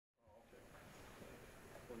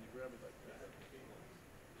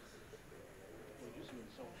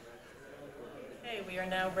Okay, we are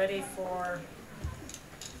now ready for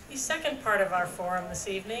the second part of our forum this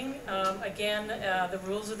evening. Again, the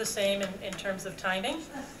rules are the same in terms of timing.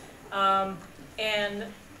 And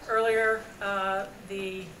earlier,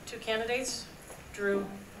 the two candidates drew,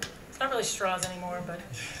 it's not really straws anymore, but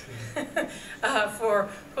for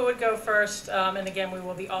who would go first. And again, we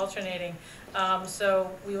will be alternating.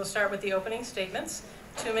 So we will start with the opening statements,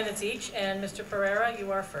 2 minutes each. And Mr. Pereira,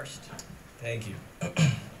 you are first. Thank you.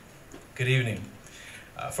 Good evening.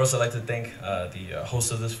 First, I'd like to thank the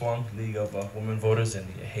host of this forum, League of Women Voters and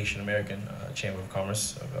the Haitian American Chamber of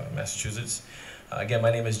Commerce of Massachusetts. Again,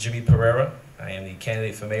 my name is Jimmy Pereira. I am the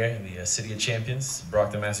candidate for mayor in the City of Champions,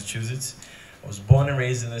 Brockton, Massachusetts. I was born and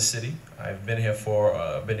raised in this city. I've been here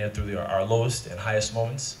through our lowest and highest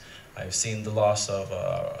moments. I've seen the loss of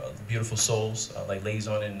beautiful souls like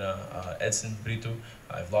Liaison and Edson Brito.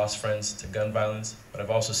 I've lost friends to gun violence, but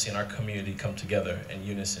I've also seen our community come together in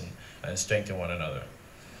unison and strengthen one another.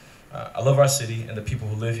 I love our city and the people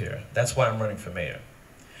who live here. That's why I'm running for mayor.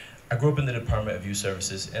 I grew up in the Department of Youth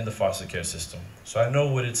Services and the foster care system, so I know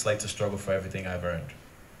what it's like to struggle for everything I've earned.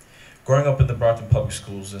 Growing up in the Brockton public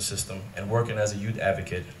schools and system and working as a youth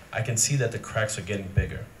advocate, I can see that the cracks are getting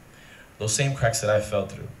bigger. Those same cracks that I fell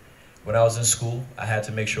through. When I was in school, I had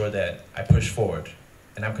to make sure that I pushed forward,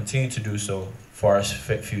 and I'm continuing to do so for our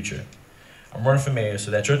future. I'm running for mayor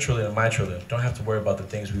so that your children and my children don't have to worry about the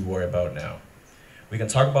things we worry about now. We can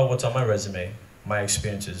talk about what's on my resume, my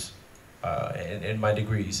experiences, and my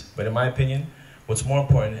degrees, but in my opinion, what's more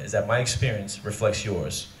important is that my experience reflects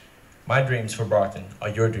yours. My dreams for Brockton are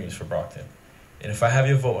your dreams for Brockton. And if I have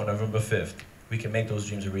your vote on November 5th, we can make those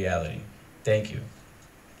dreams a reality. Thank you.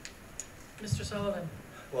 Mr. Sullivan.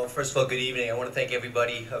 Well, first of all, good evening. I want to thank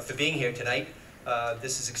everybody for being here tonight.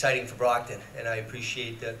 This is exciting for Brockton, and I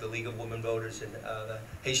appreciate the League of Women Voters and the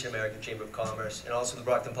Haitian American Chamber of Commerce, and also the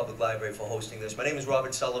Brockton Public Library for hosting this. My name is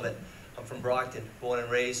Robert Sullivan. I'm from Brockton, born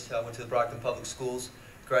and raised. Went to the Brockton Public Schools,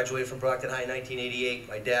 graduated from Brockton High in 1988.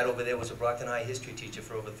 My dad over there was a Brockton High history teacher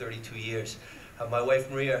for over 32 years. My wife,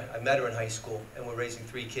 Maria, I met her in high school, and we're raising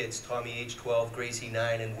 3 kids, Tommy, age 12, Gracie,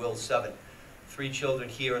 9, and Will, 7. 3 children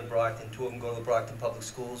here in Brockton. 2 of them go to the Brockton Public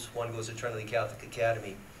Schools. 1 goes to Trinity Catholic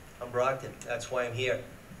Academy. I'm Brockton. That's why I'm here.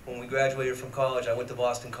 When we graduated from college, I went to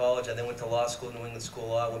Boston College. I then went to law school, New England School of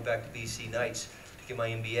Law. I went back to BC Knights to get my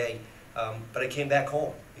MBA. But I came back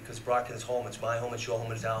home because Brockton is home. It's my home. It's your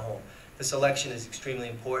home. It's our home. This election is extremely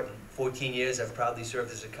important. 14 years I've proudly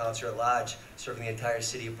served as a councilor at large, serving the entire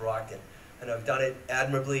city of Brockton. And I've done it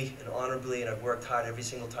admirably and honorably, and I've worked hard every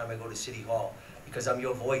single time I go to City Hall because I'm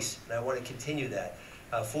your voice, and I want to continue that.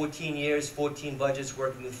 14 years, 14 budgets,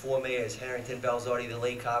 working with 4 mayors, Harrington, Balzotti, the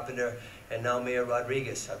late Carpenter, and now Mayor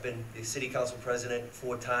Rodriguez. I've been the City Council President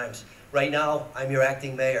 4 times. Right now, I'm your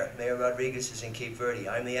acting mayor. Mayor Rodriguez is in Cape Verde.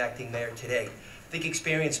 I'm the acting mayor today. I think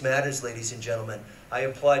experience matters, ladies and gentlemen. I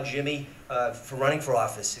applaud Jimmy for running for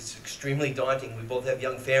office. It's extremely daunting. We both have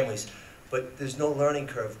young families, but there's no learning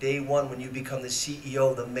curve. Day one, when you become the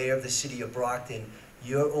CEO, the mayor of the city of Brockton,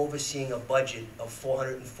 you're overseeing a budget of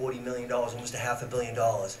 $440 million, almost $500 million.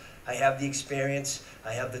 I have the experience,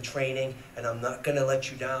 I have the training, and I'm not going to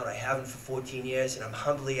let you down. I haven't for 14 years, and I'm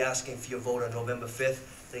humbly asking for your vote on November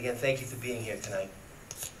 5th. And again, thank you for being here tonight.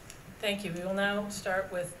 Thank you. We will now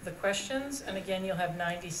start with the questions, and again, you'll have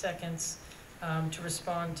 90 seconds to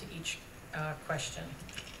respond to each question.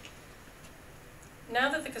 Now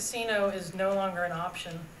that the casino is no longer an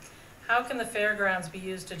option, how can the fairgrounds be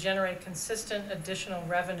used to generate consistent additional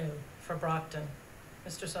revenue for Brockton?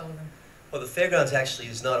 Mr. Sullivan. Well, the fairgrounds actually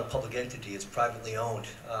is not a public entity. It's privately owned.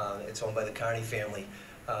 It's owned by the Carney family.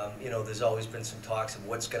 You know, there's always been some talks of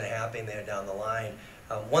what's going to happen there down the line.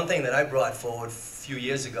 One thing that I brought forward a few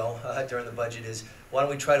years ago during the budget is, why don't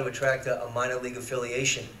we try to attract a minor league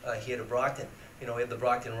affiliation here to Brockton? You know, we have the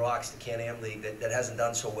Brockton Rocks, the Can-Am League, that hasn't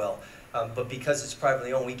done so well. But because it's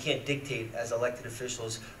privately owned, we can't dictate as elected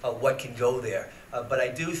officials what can go there. But I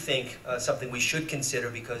do think something we should consider,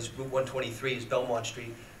 because Route 123 is Belmont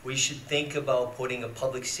Street, we should think about putting a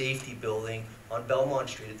public safety building on Belmont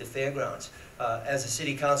Street at the fairgrounds. As a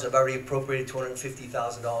city council, I've already appropriated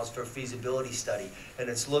 $250,000 for a feasibility study, and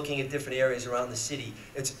it's looking at different areas around the city.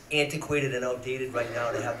 It's antiquated and outdated right now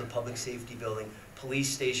to have the public safety building. Police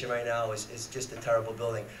station right now is just a terrible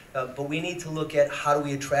building. But we need to look at how do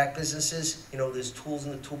we attract businesses. You know, there's tools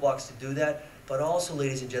in the toolbox to do that, but also,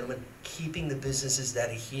 ladies and gentlemen, keeping the businesses that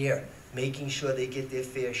are here, making sure they get their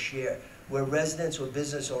fair share. We're residents or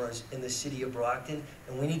business owners in the city of Brockton,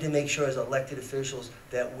 and we need to make sure as elected officials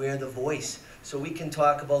that we're the voice. So we can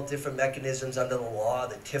talk about different mechanisms under the law,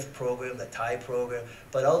 the TIF program, the TIE program,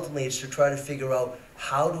 but ultimately it's to try to figure out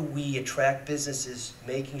how do we attract businesses,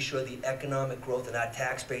 making sure the economic growth in our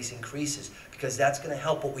tax base increases, because that's going to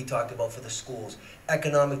help what we talked about for the schools.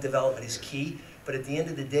 Economic development is key, but at the end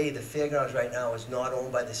of the day, the fairgrounds right now is not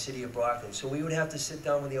owned by the city of Brockton. So we would have to sit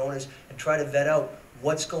down with the owners and try to vet out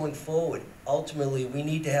what's going forward. Ultimately, we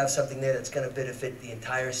need to have something there that's going to benefit the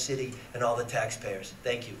entire city and all the taxpayers.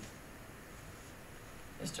 Thank you.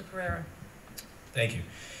 Mr. Pereira. Thank you.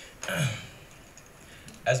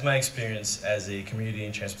 As my experience as a community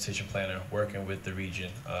and transportation planner working with the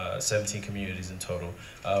region, 17 communities in total,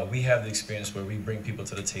 we have the experience where we bring people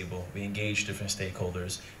to the table, we engage different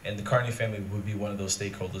stakeholders, and the Carney family would be one of those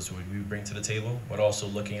stakeholders who we bring to the table, but also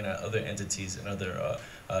looking at other entities and other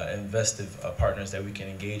investive partners that we can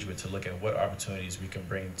engage with to look at what opportunities we can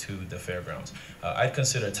bring to the fairgrounds. I'd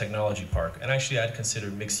consider a technology park, and actually I'd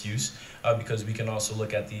consider mixed use because we can also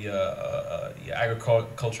look at the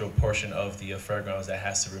agricultural portion of the fairgrounds that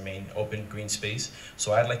has to remain open, green space.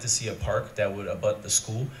 So I'd like to see a park that would abut the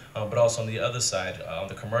school, but also on the other side, on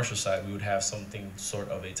the commercial side, we would have something sort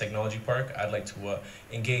of a technology park. I'd like to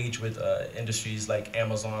engage with industries like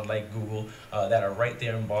Amazon, like Google, that are right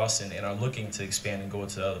there in Boston and are looking to expand and go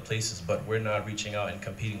to other places, but we're not reaching out and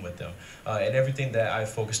competing with them. And everything that I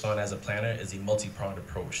focused on as a planner is a multi-pronged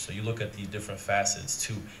approach. So you look at the different facets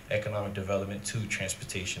to economic development, to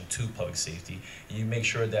transportation, to public safety. You make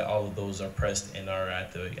sure that all of those are pressed and are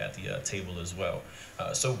at the table as well.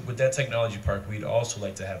 So with that technology park, we'd also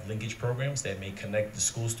like to have linkage programs that may connect the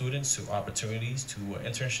school students to opportunities, to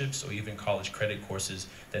internships, or even college credit courses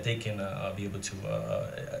that they can be able to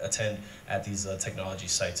attend at these technology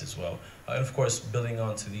sites as well. And of course, building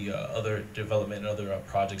on to the other development and other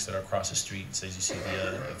projects that are across the street. So as you see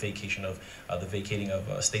the vacating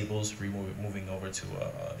of Staples, moving over to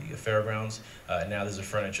the fairgrounds. Now there's a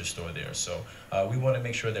furniture store there. So we want to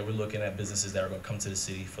make sure that we're looking at businesses that are going to come to the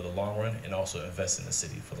city for the long run and also invest in the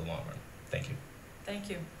city for the long run. Thank you. Thank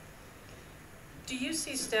you. Do you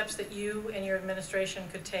see steps that you and your administration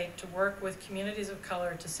could take to work with communities of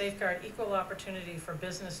color to safeguard equal opportunity for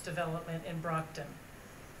business development in Brockton?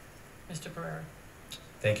 Mr. Pereira.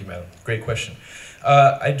 Thank you, madam. Great question.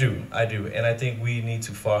 I do, and I think we need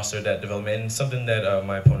to foster that development. And something that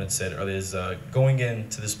my opponent said earlier is going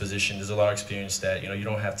into this position, there's a lot of experience that you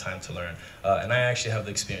don't have time to learn. And I actually have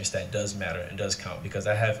the experience that does matter and does count because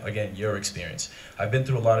I have, again, your experience. I've been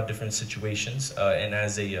through a lot of different situations, and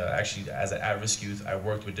as an at-risk youth, I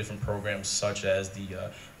worked with different programs such as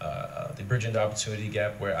the Bridging the Opportunity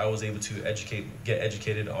Gap, where I was able to get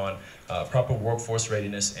educated on proper workforce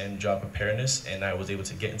readiness and job preparedness, and I was able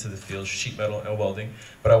to get into the field, sheet metal and welding,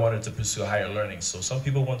 but I wanted to pursue higher learning. So some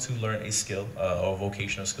people want to learn a skill or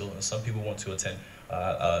vocational skill, and some people want to attend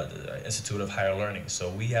Institute of Higher Learning. So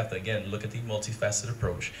we have to, again, look at the multifaceted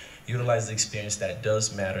approach, utilize the experience that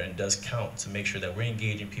does matter and does count to make sure that we're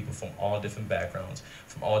engaging people from all different backgrounds,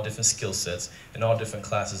 from all different skill sets, and all different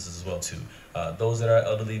classes as well too. Those that are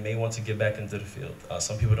elderly may want to get back into the field.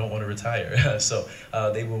 Some people don't want to retire, so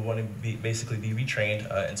they will want to basically be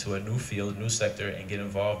retrained into a new field, new sector, and get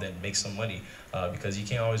involved and make some money because you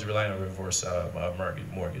can't always rely on a reverse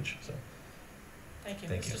mortgage. So. Thank you.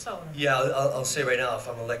 Thank Mr. you. Sullivan. Yeah, I'll say right now, if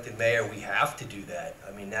I'm elected mayor, we have to do that.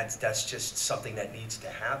 I mean, that's just something that needs to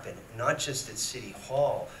happen, not just at City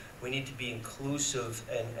Hall. We need to be inclusive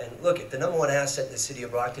and look at the #1 asset in the city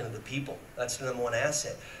of Brockton are the people. That's the #1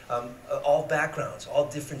 asset. All backgrounds, all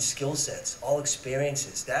different skill sets, all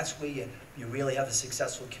experiences. That's where you really have a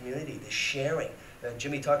successful community, the sharing.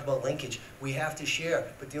 Jimmy talked about linkage. We have to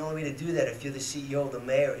share, but the only way to do that, if you're the CEO, the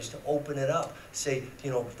mayor, is to open it up. Say,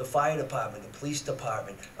 the fire department, the police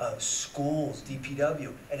department, schools,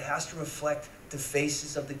 DPW. It has to reflect the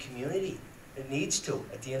faces of the community. It needs to,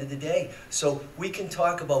 at the end of the day. So we can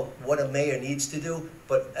talk about what a mayor needs to do,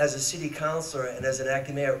 but as a city councilor and as an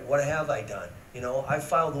acting mayor, what have I done? I've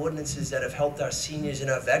filed ordinances that have helped our seniors and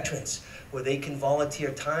our veterans, where they can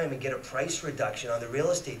volunteer time and get a price reduction on the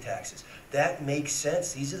real estate taxes. That makes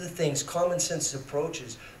sense. These are the things, common sense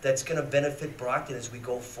approaches, that's going to benefit Brockton as we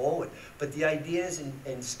go forward. But the ideas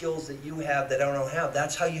and skills that you have that I don't have,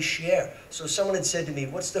 that's how you share. So someone had said to me,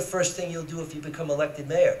 what's the first thing you'll do if you become elected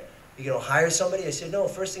mayor? You're going to hire somebody? I said, no,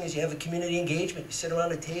 first thing is you have a community engagement. You sit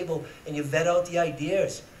around a table and you vet out the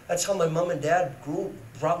ideas. That's how my mom and dad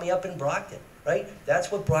brought me up in Brockton. Right?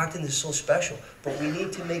 That's what Brockton is so special. But we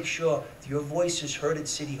need to make sure your voice is heard at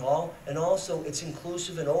City Hall, and also it's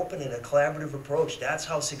inclusive and open and a collaborative approach. That's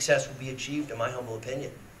how success will be achieved, in my humble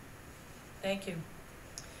opinion. Thank you.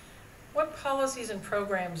 What policies and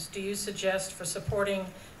programs do you suggest for supporting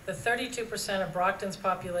the 32% of Brockton's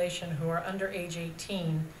population who are under age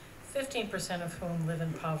 18, 15% of whom live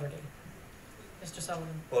in poverty. Mr. Sullivan.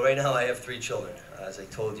 Well, right now I have 3 children, as I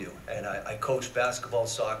told you, and I coach basketball,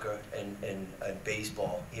 soccer, and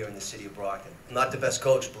baseball here in the city of Brockton. I'm not the best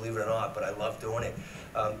coach, believe it or not, but I love doing it.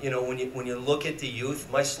 You know, when you look at the youth,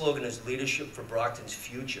 my slogan is leadership for Brockton's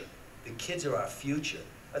future. The kids are our future.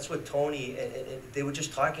 That's what Tony and they were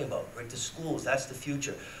just talking about, right? The schools, that's the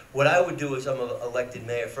future. What I would do as I'm an elected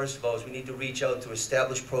mayor, first of all, is we need to reach out to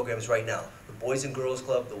established programs right now. The Boys and Girls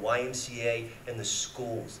Club, the YMCA, and the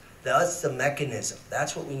schools. That's the mechanism.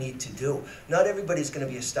 That's what we need to do. Not everybody's going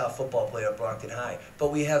to be a star football player at Brockton High,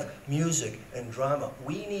 but we have music and drama.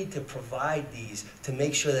 We need to provide these to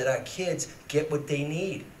make sure that our kids get what they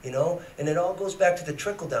need, you know? And it all goes back to the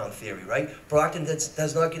trickle-down theory, right? Brockton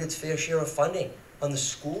does not get its fair share of funding on the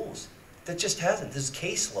schools. That just hasn't. There's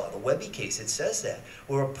case law, the Webby case, it says that.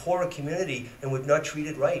 We're a poorer community and we're not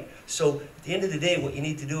treated right. So at the end of the day, what you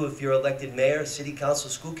need to do if you're elected mayor, city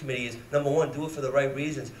council, school committee is, number one, do it for the right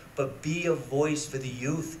reasons, but be a voice for the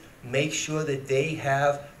youth. Make sure that they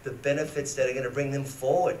have the benefits that are going to bring them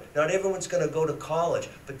forward. Not everyone's going to go to college,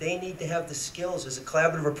 but they need to have the skills. There's a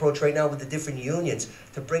collaborative approach right now with the different unions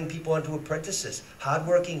to bring people onto apprentices,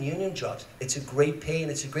 hardworking union jobs. It's a great pay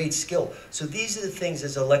and it's a great skill. So these are the things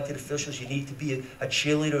as elected officials you need to be a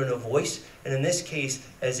cheerleader and a voice. And in this case,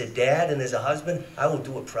 as a dad and as a husband, I will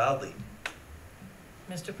do it proudly.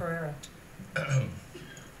 Mr. Pereira.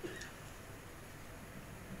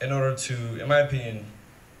 In order to, in my opinion,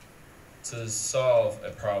 to solve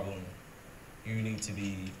a problem, you need to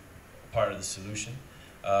be part of the solution.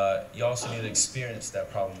 You also need to experience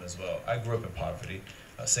that problem as well. I grew up in poverty,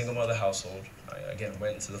 a single mother household. I, again,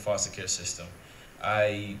 went into the foster care system.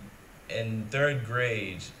 In 3rd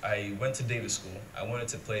grade, I went to Davis School. I wanted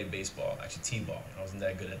to play baseball, actually t-ball. I wasn't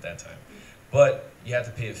that good at that time. But you had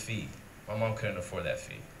to pay a fee. My mom couldn't afford that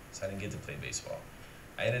fee, so I didn't get to play baseball.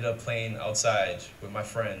 I ended up playing outside with my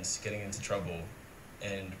friends, getting into trouble,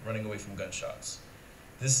 and running away from gunshots.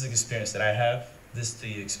 This is the experience that I have. This is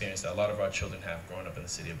the experience that a lot of our children have growing up in the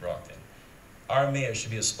city of Brockton. Our mayor should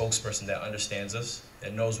be a spokesperson that understands us,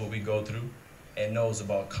 that knows what we go through, and knows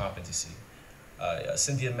about competency.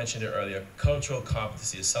 Cynthia mentioned it earlier. Cultural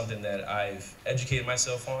competency is something that I've educated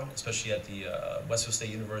myself on, especially at the Westfield State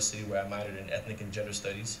University, where I minored in ethnic and gender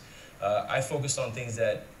studies. I focused on things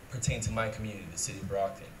that pertain to my community, the city of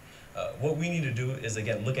Brockton. What we need to do is,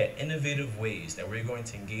 again, look at innovative ways that we're going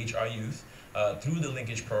to engage our youth through the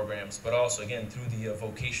linkage programs, but also, again, through the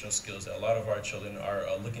vocational skills that a lot of our children are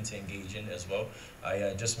looking to engage in as well.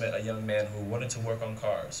 I just met a young man who wanted to work on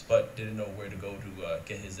cars, but didn't know where to go to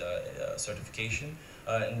get his certification.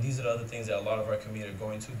 And these are the other things that a lot of our community are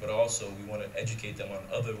going to, but also we want to educate them on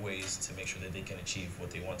other ways to make sure that they can achieve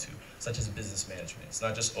what they want to, such as business management. It's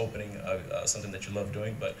not just opening something that you love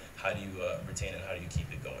doing, but how do you retain it, how do you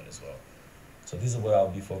keep it going as well. So these are what I'll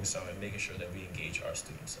be focused on, and making sure that we engage our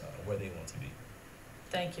students where they want to be.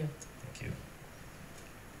 Thank you. Thank you.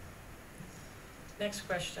 Next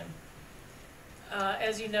question.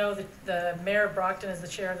 As you know, the Mayor of Brockton is the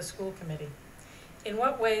chair of the school committee. In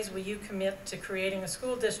what ways will you commit to creating a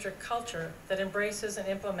school district culture that embraces and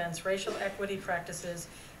implements racial equity practices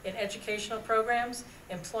in educational programs,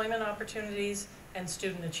 employment opportunities, and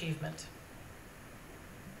student achievement?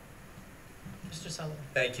 Mr. Sullivan.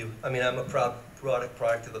 Thank you. I mean, I'm a proud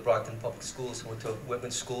product of the Brockton Public Schools. I went to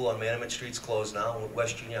Whitman School on Manaman Street's closed now,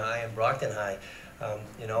 West Junior High and Brockton High.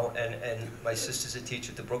 You know, and my sister's a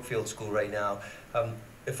teacher at the Brookfield School right now.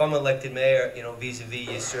 If I'm elected mayor, you know, vis-a-vis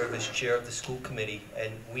you serve as chair of the school committee,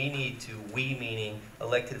 and we meaning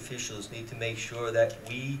elected officials, need to make sure that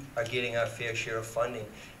we are getting our fair share of funding.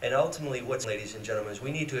 And ultimately, ladies and gentlemen, is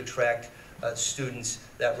we need to attract students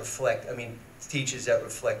that reflect, teachers that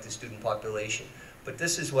reflect the student population. But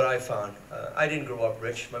this is what I found. I didn't grow up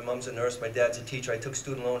rich. My mom's a nurse, my dad's a teacher. I took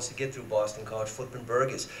student loans to get through Boston College, flipping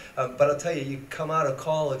burgers. But I'll tell you, you come out of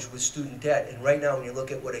college with student debt, and right now when you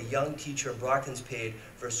look at what a young teacher in Brockton's paid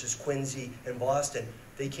versus Quincy and Boston,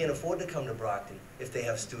 they can't afford to come to Brockton if they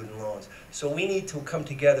have student loans. So we need to come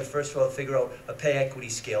together, first of all, figure out a pay equity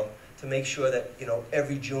scale to make sure that, you know,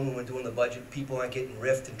 every June when we're doing the budget, people aren't getting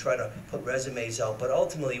riffed and try to put resumes out. But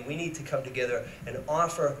ultimately, we need to come together and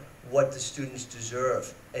offer what the students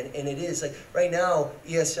deserve. And it is, like, right now,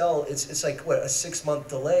 ESL, it's like, what, a 6-month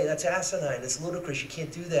delay? That's asinine, it's ludicrous, you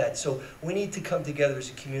can't do that. So we need to come together as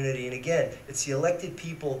a community, and again, it's the elected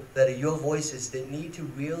people that are your voices that need to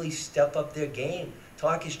really step up their game.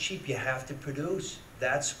 Talk is cheap, you have to produce.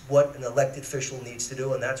 That's what an elected official needs to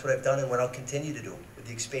do, and that's what I've done and what I'll continue to do with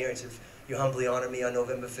the experience if you humbly honor me on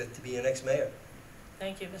November 5th to be your next mayor.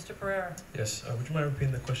 Thank you. Mr. Pereira. Yes, would you mind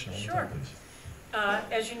repeating the question one more time,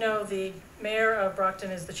 please? As you know, the mayor of Brockton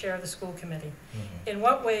is the chair of the school committee. In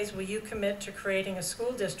what ways will you commit to creating a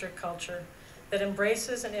school district culture that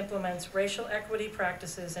embraces and implements racial equity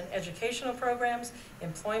practices in educational programs,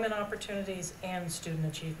 employment opportunities, and student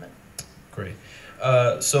achievement? Great.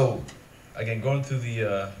 So, again, going through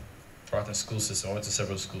the Brockton school system, I went to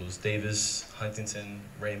several schools: Davis, Huntington,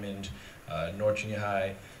 Raymond, North Junior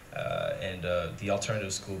High, and the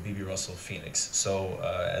alternative school, B.B. Russell, Phoenix. So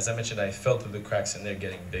as I mentioned, I fell through the cracks and they're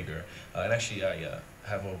getting bigger. And actually, I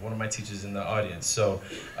have one of my teachers in the audience. So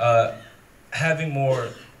having more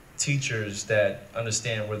teachers that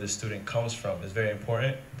understand where the student comes from is very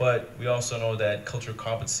important, but we also know that cultural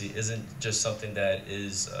competency isn't just something that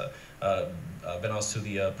is belongs to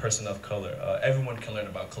the person of color. Everyone can learn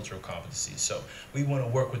about cultural competency. So we want to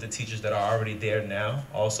work with the teachers that are already there now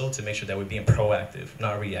also to make sure that we're being proactive,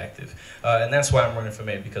 not reactive. And that's why I'm running for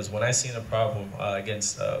mayor, because when I seen a problem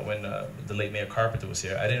against when the late Mayor Carpenter was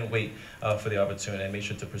here, I didn't wait for the opportunity. I made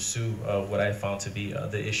sure to pursue what I found to be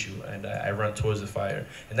the issue, and I run towards the fire.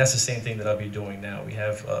 And that's the same thing that I'll be doing now. We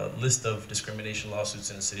have a list of discrimination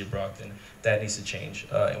lawsuits in the city of Brockton that needs to change.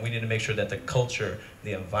 And we need to make sure that the culture,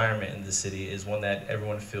 the environment in the city is one that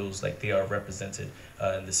everyone feels like they are represented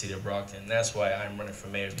in the city of Brockton. And that's why I'm running for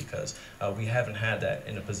mayor, because we haven't had that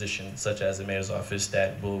in a position such as the mayor's office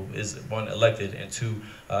that is one, elected, and two,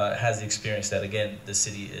 has the experience that, again, the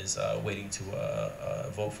city is waiting to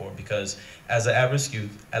vote for. Because as an at-risk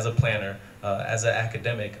youth, as a planner, as an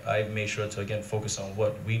academic, I've made sure to, again, focus on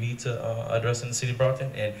what we need to address in the city of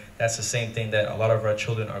Brockton, and that's the same thing that a lot of our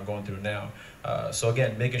children are going through now. So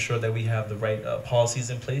again, making sure that we have the right policies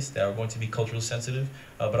in place that are going to be culturally sensitive,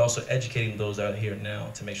 but also educating those that are here now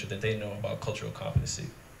to make sure that they know about cultural competency.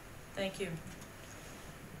 Thank you.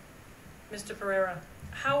 Mr. Pereira,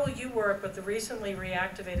 how will you work with the recently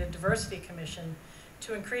reactivated Diversity Commission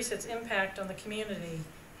to increase its impact on the community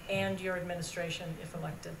and your administration if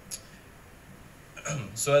elected?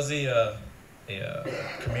 So as a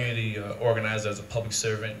community organizer, as a public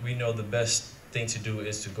servant, we know the best thing to do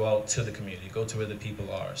is to go out to the community, go to where the people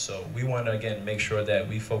are. So we want to, again, make sure that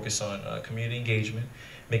we focus on community engagement,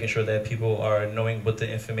 making sure that people are knowing what the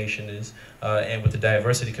information is, and with the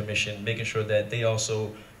Diversity Commission, making sure that they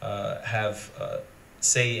also have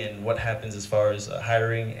say in what happens as far as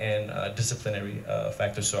hiring and disciplinary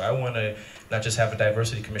factors. So I want to not just have a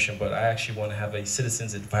diversity commission, but I actually want to have a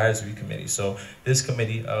citizens advisory committee. So this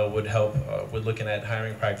committee would help with looking at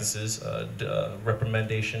hiring practices,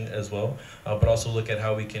 recommendation as well, but also look at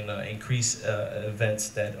how we can increase events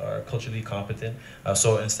that are culturally competent.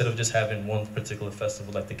 So instead of just having one particular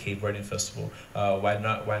festival like the Cape Verdean Festival, why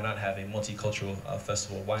not have a multicultural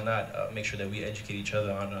festival? Why not make sure that we educate each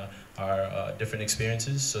other on our different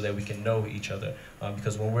experiences so that we can know each other?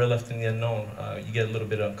 Because when we're left in the unknown, you get a little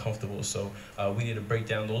bit uncomfortable. So we need to break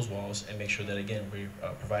down those walls and make sure that, again, we're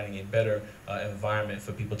providing a better environment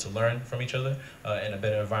for people to learn from each other, and a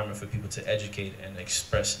better environment for people to educate and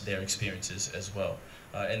express their experiences as well.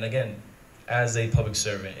 And again, as a public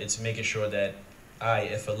servant, it's making sure that I,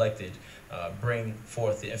 if elected, bring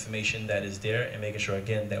forth the information that is there, and making sure,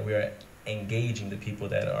 again, that we are engaging the people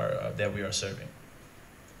that we are serving.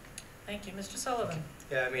 Thank you. Mr. Sullivan.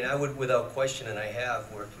 Yeah, I mean, I would, without question, and I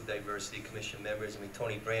have worked with Diversity Commission members. I mean,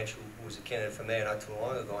 Tony Branch, who was a candidate for mayor not too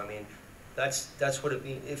long ago, I mean, that's what it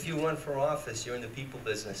means. If you run for office, you're in the people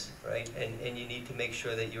business, right? And you need to make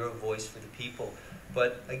sure that you're a voice for the people.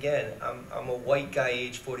 But again, I'm a white guy,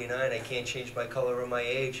 age 49. I can't change my color or my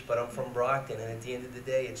age, but I'm from Brockton, and at the end of the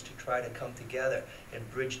day, it's to try to come together and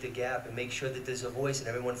bridge the gap and make sure that there's a voice and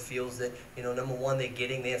everyone feels that, you know, number one, they're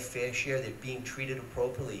getting their fair share, they're being treated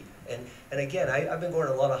appropriately. And again, I've been going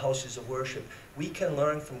to a lot of houses of worship. We can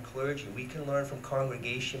learn from clergy, we can learn from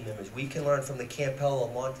congregation members, we can learn from the Campello,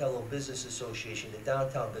 Montello Business Association, the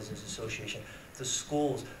Downtown Business Association, the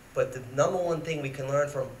schools. But the number one thing we can learn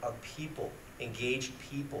from are people, engaged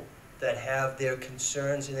people that have their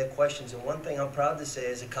concerns and their questions. And one thing I'm proud to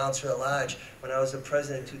say as a counselor at large, when I was the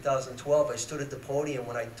president in 2012, I stood at the podium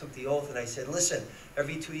when I took the oath and I said, listen,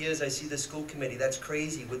 every 2 years I see the school committee. That's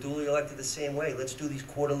crazy. We're duly elected the same way. Let's do these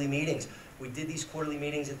quarterly meetings. We did these quarterly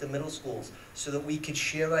meetings at the middle schools so that we could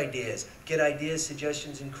share ideas, get ideas,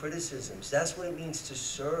 suggestions, and criticisms. That's what it means to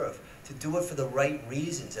serve, to do it for the right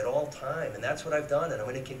reasons at all time. And that's what I've done, and I'm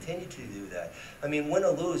going to continue to do that. I mean, win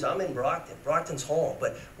or lose, I'm in Brockton. Brockton's home.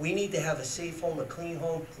 But we need to have a safe home, a clean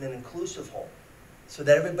home, and an inclusive home so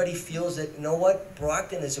that everybody feels that, you know what,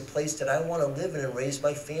 Brockton is a place that I want to live in and raise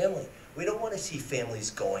my family. We don't want to see families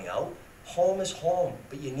going out. Home is home,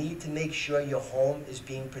 but you need to make sure your home is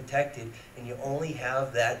being protected, and you only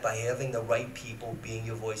have that by having the right people being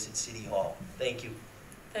your voice at City Hall. Thank you.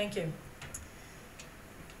 Thank you.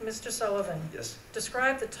 Mr. Sullivan. Yes.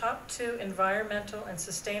 Describe the top 2 environmental and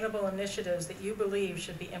sustainable initiatives that you believe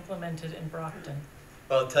should be implemented in Brockton.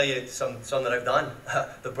 Well, I'll tell you some that I've done.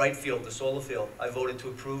 The Bright Field, the solar field, I voted to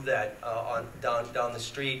approve that down the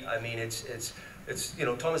street. I mean, it's you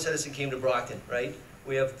know, Thomas Edison came to Brockton, right?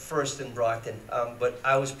 We have first in Brockton, but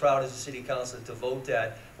I was proud as a city councilor to vote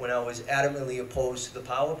that when I was adamantly opposed to the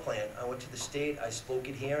power plant. I went to the state, I spoke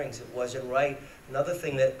at hearings, it wasn't right. Another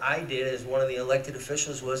thing that I did as one of the elected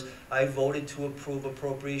officials was I voted to approve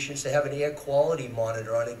appropriations to have an air quality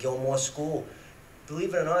monitor on at Gilmore School.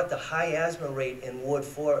 Believe it or not, the high asthma rate in Ward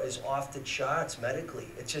 4 is off the charts medically.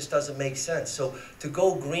 It just doesn't make sense. So to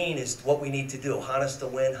go green is what we need to do. Harness the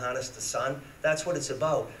wind, harness the sun. That's what it's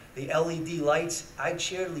about. The LED lights, I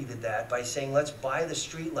cheerleaded that by saying, let's buy the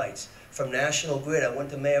street lights from National Grid. I went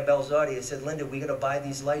to Mayor Belzotti. I said, Linda, we got to buy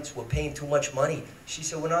these lights. We're paying too much money. She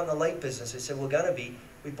said, we're not in the light business. I said, we're going to be.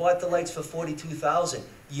 We bought the lights for $42,000.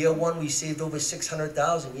 Year 1, we saved over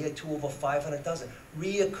 $600,000. Year 2, over $500,000.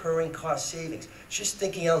 Reoccurring cost savings. Just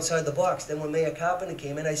thinking outside the box. Then when Mayor Carpenter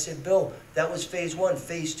came in, I said, Bill, that was phase 1.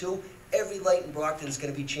 Phase 2, every light in Brockton is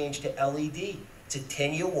going to be changed to LED. It's a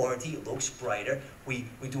 10-year warranty. It looks brighter. We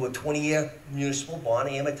do a 20-year municipal bond,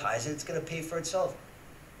 amortize it. It's going to pay for itself.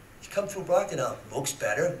 You come through Brockton now, looks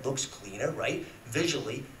better, looks cleaner, right?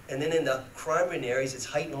 Visually. And then in the crime-ridden areas, it's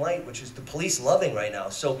height and light, which is the police loving right now.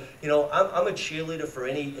 So, you know, I'm a cheerleader for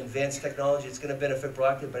any advanced technology. It's going to benefit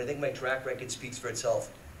Brockton, but I think my track record speaks for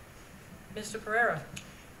itself. Mr. Pereira.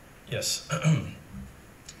 Yes.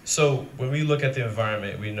 So when we look at the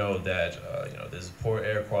environment, we know that you know, there's poor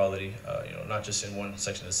air quality, you know, not just in one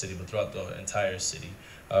section of the city, but throughout the entire city.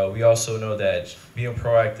 We also know that being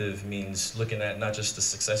proactive means looking at not just the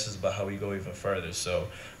successes, but how we go even further. So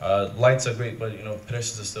lights are great, but you know,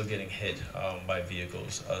 pedestrians are still getting hit by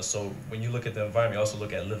vehicles. So when you look at the environment, you also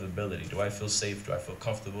look at livability. Do I feel safe? Do I feel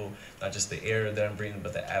comfortable? Not just the air that I'm breathing,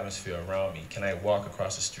 but the atmosphere around me. Can I walk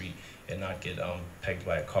across the street and not get pegged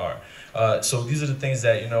by a car? So these are the things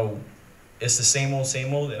that, you know, it's the same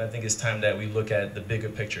old, and I think it's time that we look at the bigger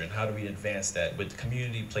picture and how do we advance that with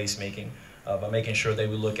community placemaking, by making sure that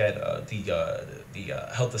we look at the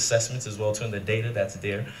health assessments as well too, and the data that's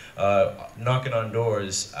there. Knocking on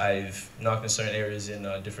doors, I've knocked in certain areas in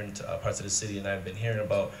different parts of the city, and I've been hearing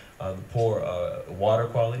about the poor water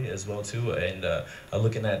quality as well too, and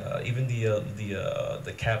looking at even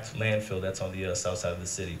the capped landfill that's on the south side of the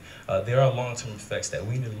city. There are long-term effects that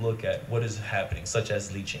we need to look at what is happening, such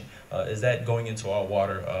as leaching. Is that going into our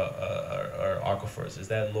water, our aquifers? Is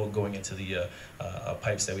that going into the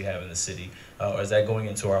pipes that we have in the city? Or is that going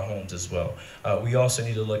into our homes as well? We also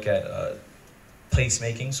need to look at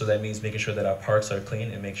placemaking, so that means making sure that our parks are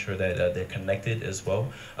clean and make sure that they're connected as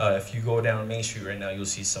well. If you go down Main Street right now, you'll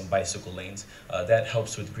see some bicycle lanes. That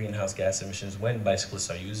helps with greenhouse gas emissions when bicyclists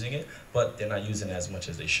are using it, but they're not using it as much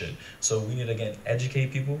as they should. So we need to, again,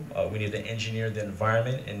 educate people. We need to engineer the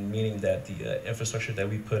environment, and meaning that the infrastructure that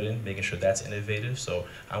we put in, making sure that's innovative. So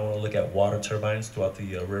I want to look at water turbines throughout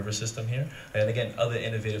the river system here. And again, other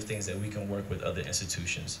innovative things that we can work with other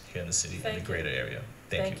institutions here in the city and the greater area.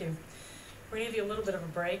 Thank you. We're going to give you a little bit of a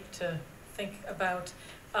break to think about.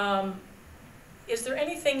 Is there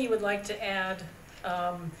anything you would like to add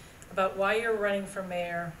about why you're running for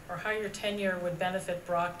mayor or how your tenure would benefit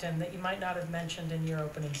Brockton that you might not have mentioned in your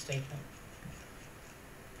opening statement?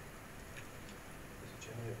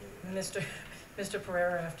 Mr.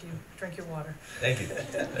 Pereira, after you drink your water. Thank you.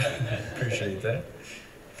 Appreciate that.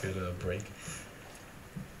 Good break.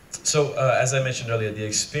 So, as I mentioned earlier, the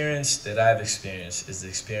experience that I've experienced is the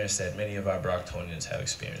experience that many of our Brocktonians have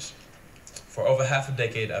experienced. For over half a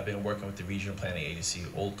decade, I've been working with the Regional Planning Agency,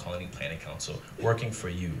 Old Colony Planning Council, working for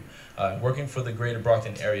you, working for the greater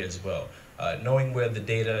Brockton area as well. Knowing where the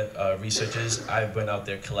data research is, I've been out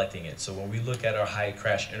there collecting it. So when we look at our high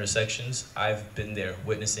crash intersections, I've been there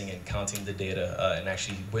witnessing and counting the data and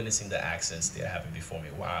actually witnessing the accidents that happened before me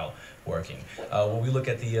while working. When we look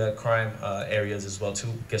at the crime areas as well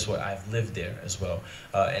too, guess what? I've lived there as well.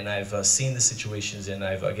 And I've seen the situations, and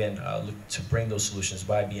I've, again, looked to bring those solutions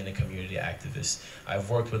by being a community activist. I've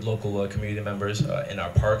worked with local community members in our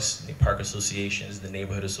parks, the park associations, the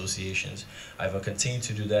neighborhood associations. I've continued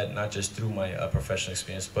to do that, not just through my professional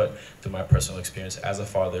experience, but through my personal experience as a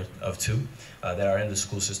father of two that are in the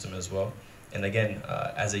school system as well. And again,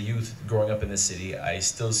 as a youth growing up in this city, I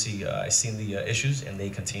still see, I've seen the issues, and they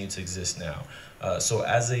continue to exist now. So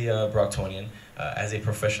as a Brocktonian, as a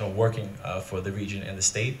professional working for the region and the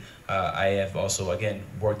state, I have also, again,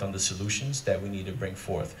 worked on the solutions that we need to bring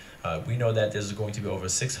forth. We know that there's going to be over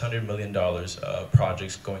 $600 million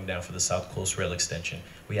projects going down for the South Coast Rail Extension.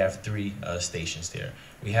 We have 3 stations there.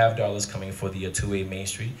 We have dollars coming for the 2A Main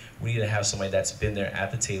Street. We need to have somebody that's been there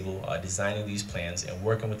at the table designing these plans and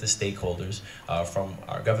working with the stakeholders from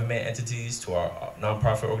our government entities to our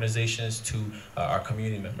nonprofit organizations to our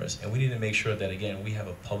community members. And we need to make sure that, again, we have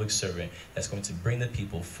a public servant that's going to bring the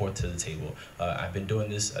people forth to the table. I've been doing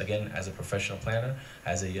this, again, as a professional planner,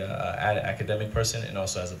 as a academic person, and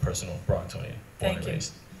also as a personal Brocktonian, born and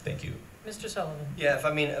raised. Thank you. Mr. Sullivan. Yeah,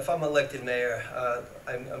 if I'm elected mayor,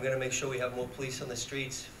 I'm going to make sure we have more police on the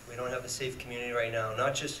streets. We don't have a safe community right now.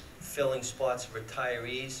 Not just filling spots of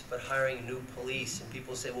retirees, but hiring new police. And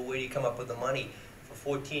people say, well, where do you come up with the money? For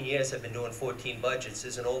 14 years, I've been doing 14 budgets.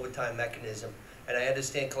 There's an overtime mechanism. And I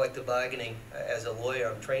understand collective bargaining as a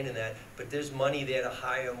lawyer, I'm trained in that, but there's money there to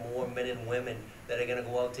hire more men and women that are going to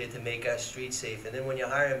go out there to make our streets safe. And then when you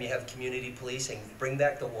hire them, you have community policing. Bring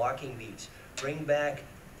back the walking beats. Bring back,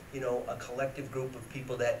 you know, a collective group of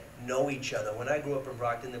people that know each other. When I grew up in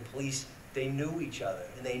Brockton, the police, they knew each other,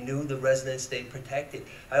 and they knew the residents they protected.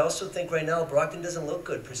 I also think right now, Brockton doesn't look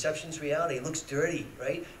good. Perception's reality. It looks dirty,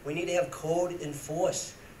 right? We need to have code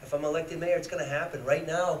enforced. If I'm elected mayor, it's going to happen. Right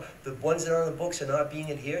now, the ones that are on the books are not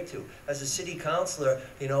being adhered to. As a city councilor,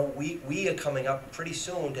 you know, we are coming up pretty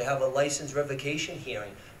soon to have a license revocation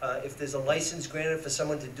hearing. If there's a license granted for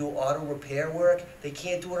someone to do auto repair work, they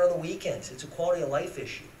can't do it on the weekends. It's a quality of life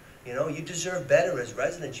issue. You know, you deserve better as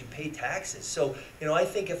residents. You pay taxes. So, you know, I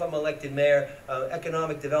think if I'm elected mayor,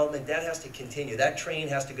 economic development, that has to continue. That train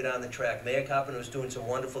has to go down the track. Mayor Carpenter was doing some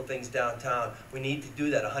wonderful things downtown. We need to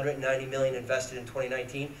do that. $190 million invested in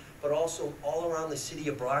 2019, but also all around the city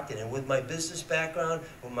of Brockton. And with my business background,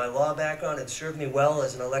 with my law background, it served me well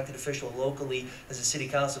as an elected official locally as a city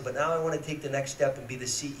council. But now I want to take the next step and be the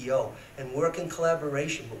CEO and work in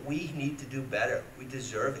collaboration. But we need to do better. We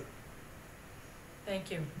deserve it.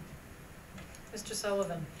 Thank you. Mr.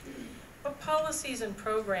 Sullivan, what policies and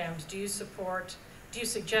programs do you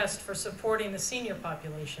suggest for supporting the senior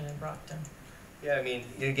population in Brockton? Yeah, I mean,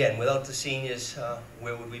 again, without the seniors,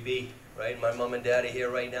 where would we be, right? My mom and dad are here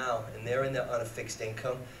right now, and they're on a fixed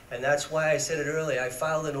income. And that's why I said it earlier, I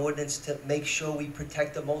filed an ordinance to make sure we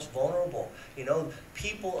protect the most vulnerable. You know,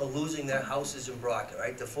 people are losing their houses in Brockton,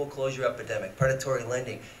 right? The foreclosure epidemic, predatory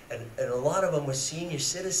lending, and a lot of them were senior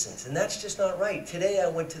citizens, and that's just not right. Today I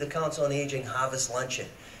went to the Council on Aging Harvest Luncheon,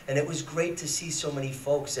 and it was great to see so many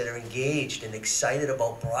folks that are engaged and excited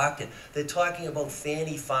about Brockton. They're talking about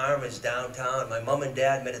Fanny Farmers downtown. My mom and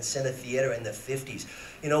dad met at Center Theater in the 50s.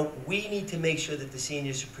 You know, we need to make sure that the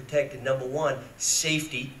seniors are protected. Number one,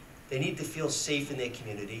 safety. They need to feel safe in their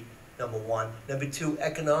community, number one. Number two,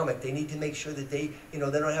 economic. They need to make sure that they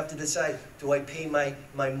don't have to decide, do I pay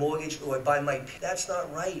my mortgage or I buy my... That's not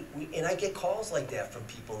right. And I get calls like that from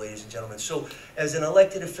people, ladies and gentlemen. So as an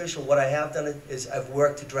elected official, what I have done is I've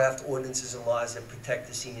worked to draft ordinances and laws that protect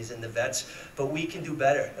the seniors and the vets, but we can do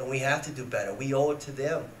better, and we have to do better. We owe it to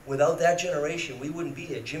them. Without that generation, we wouldn't be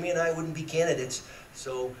here. Jimmy and I wouldn't be candidates.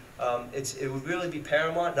 So it would really be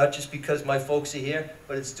paramount, not just because my folks are here,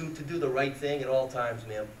 but it's to do the right thing at all times,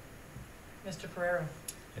 ma'am. Mr. Pereira.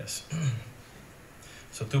 Yes.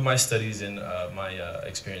 So through my studies and my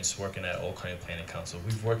experience working at Old County Planning Council,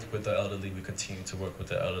 we've worked with the elderly. We continue to work with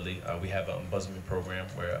the elderly. We have an ombudsman program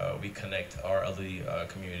where we connect our elderly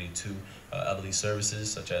community to elderly services,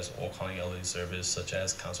 such as Old County Elderly Service, such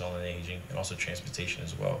as Council on Aging, and also transportation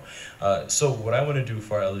as well. So what I want to do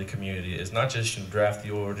for our elderly community is not just draft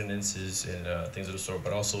the ordinances and things of the sort,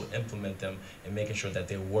 but also implement them and making sure that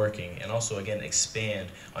they're working, and also, again, expand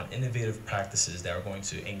on innovative practices that are going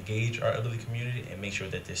to engage our elderly community and make sure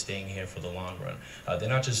that they're staying here for the long run. They're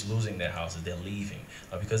not just losing their houses, they're leaving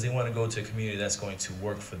because they want to go to a community that's going to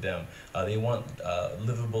work for them. They want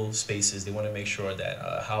livable spaces. They want to make sure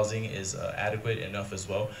that housing is adequate enough as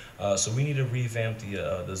well. So we need to revamp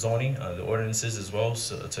the zoning, the ordinances as well,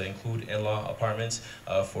 so to include in-law apartments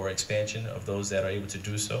for expansion of those that are able to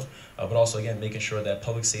do so. But also, again, making sure that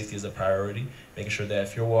public safety is a priority, making sure that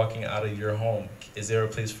if you're walking out of your home, is there a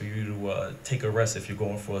place for you to take a rest if you're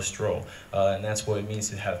going for a stroll? And that's what it means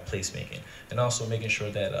to have placemaking. And also making sure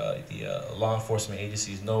that the law enforcement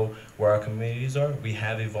agencies know where our communities are. We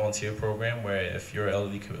have a volunteer program where if you're an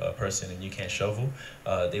elderly person and you can't shovel,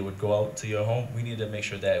 they would go out to your home. We need to make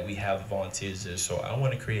sure that we have volunteers there. So I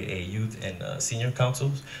want to create a youth and senior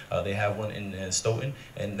councils. They have one in Stoughton,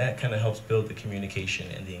 and that kind of helps build the communication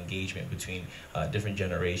and the engagement between different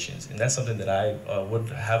generations. And that's something that I would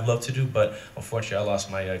have loved to do, but unfortunately I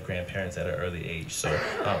lost my grandparents at an early age. So,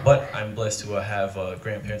 but I'm blessed to have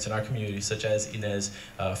grandparents in our community, such as Inez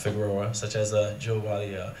Figueroa, such as Joe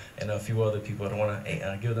Walia, and a few other people. I don't want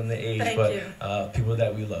to give them the age, Thank but you. people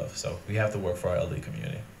that we love. So we have to work for our elderly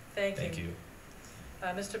community. Thank you.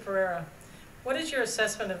 Mr. Pereira, what is your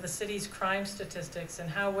assessment of the city's crime statistics and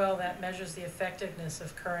how well that measures the effectiveness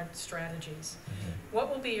of current strategies? What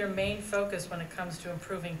will be your main focus when it comes to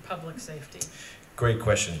improving public safety? Great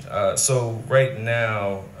question. So right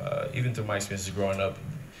now, even through my experiences growing up,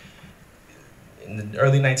 in the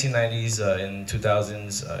early 1990s, in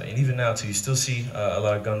 2000s, and even now too, you still see a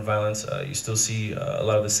lot of gun violence. You still see a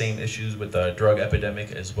lot of the same issues with the drug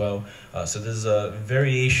epidemic as well. So there's a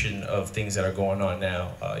variation of things that are going on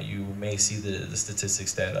now. You may see the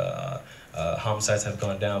statistics that homicides have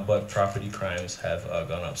gone down, but property crimes have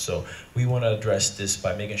gone up. So we want to address this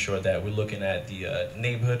by making sure that we're looking at the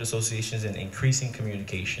neighborhood associations and increasing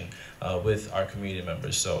communication with our community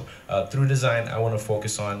members. So through design, I want to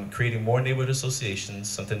focus on creating more neighborhood associations,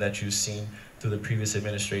 something that you've seen through the previous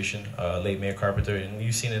administration, late Mayor Carpenter, and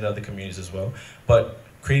you've seen it in other communities as well. But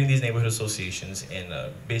creating these neighborhood associations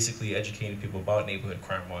and basically educating people about Neighborhood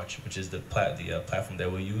Crime Watch, which is the platform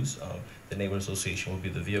that we'll use. The neighborhood association will be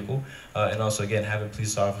the vehicle. And also, again, having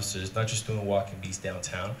police officers not just doing walking beats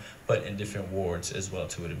downtown, but in different wards as well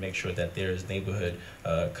too, to make sure that there's neighborhood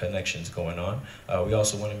connections going on. We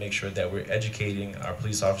also want to make sure that we're educating our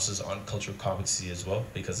police officers on cultural competency as well,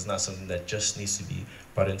 because it's not something that just needs to be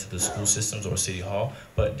brought into the school systems or City Hall,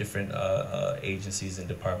 but different agencies and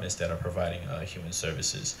departments that are providing human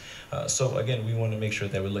services. So again, we want to make sure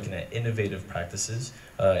that we're looking at innovative practices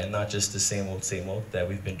and not just the same old that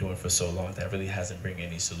we've been doing for so long that really hasn't bring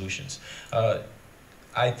any solutions.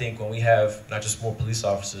 I think when we have not just more police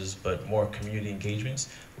officers, but more community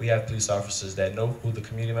engagements, we have police officers that know who the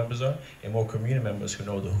community members are, and more community members who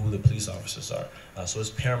know who the police officers are. So it's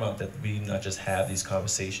paramount that we not just have these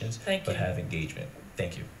conversations, but have engagement.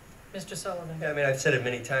 Thank you. Mr. Sullivan. Yeah, I mean, I've said it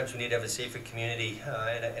many times, we need to have a safer community,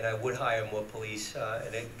 and I would hire more police,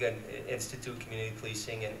 and again, institute community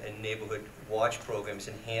policing and neighborhood watch programs,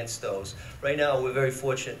 enhance those. Right now, we're very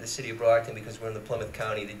fortunate in the city of Brockton because we're in the Plymouth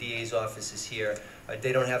County. The DA's office is here.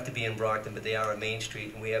 They don't have to be in Brockton, but they are on Main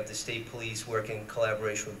Street, and we have the state police working in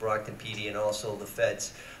collaboration with Brockton PD and also the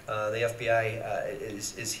feds. The FBI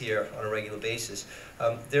is here on a regular basis.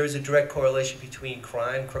 There is a direct correlation between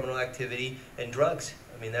crime, criminal activity, and drugs.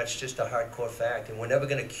 I mean, that's just a hardcore fact, and we're never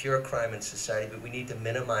going to cure crime in society, but we need to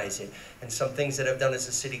minimize it. And some things that I've done as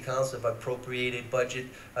a city council have appropriated budget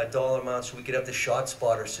dollar amounts so we could have the shot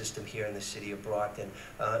spotter system here in the city of Brockton.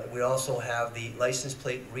 We also have the license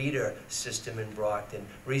plate reader system in Brockton.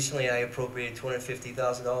 Recently, I appropriated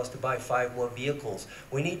 $250,000 to buy 5 more vehicles.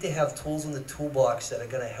 We need to have tools in the toolbox that are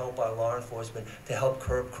going to help our law enforcement to help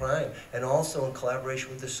curb crime, and also in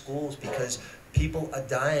collaboration with the schools, because people are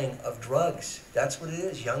dying of drugs. That's what it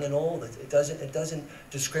is, young and old. It doesn't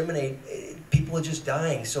discriminate. People are just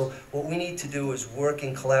dying. So what we need to do is work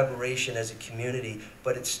in collaboration as a community,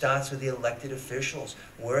 but it starts with the elected officials,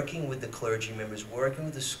 working with the clergy members, working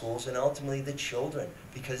with the schools, and ultimately the children,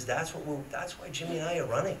 because that's why Jimmy and I are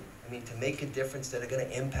running. I mean, to make a difference that are going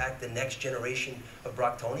to impact the next generation of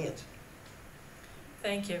Brocktonians.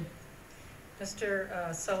 Thank you.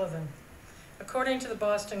 Mr. Sullivan. According to the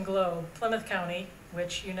Boston Globe, Plymouth County,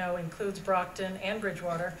 which you know includes Brockton and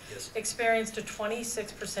Bridgewater, experienced a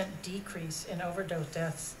 26% decrease in overdose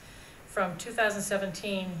deaths from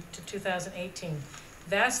 2017 to 2018,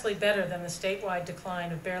 vastly better than the statewide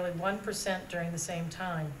decline of barely 1% during the same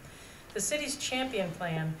time. The city's Champion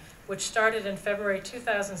Plan, which started in February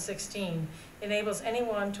 2016, enables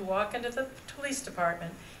anyone to walk into the police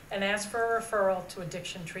department and ask for a referral to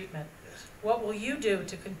addiction treatment. What will you do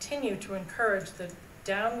to continue to encourage the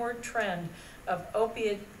downward trend of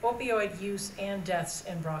opioid use and deaths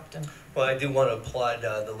in Brockton? Well, I do want to applaud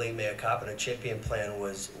the late Mayor Carpenter. Champion Plan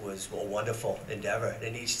was a wonderful endeavor.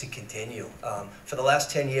 It needs to continue. For the last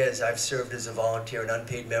 10 years, I've served as a volunteer and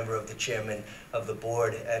unpaid member of the chairman of the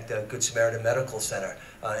board at Good Samaritan Medical Center.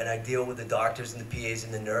 And I deal with the doctors and the PAs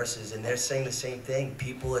and the nurses, and they're saying the same thing.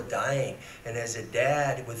 People are dying. And as a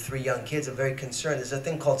dad with 3 young kids, I'm very concerned. There's a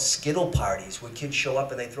thing called Skittle parties, where kids show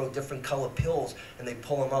up and they throw different color pills and they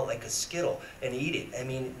pull them out like a Skittle and eat it. I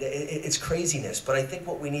mean, it's craziness. But I think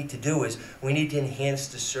what we need to do is we need to enhance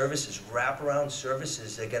the services, wraparound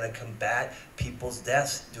services that are going to combat people's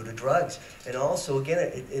deaths due to drugs. And also, again,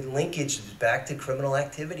 it linkages back to criminal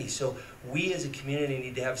activity. So we as a community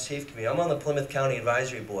need to have a safe community. I'm on the Plymouth County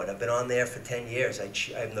Advisory Board. I've been on there for 10 years.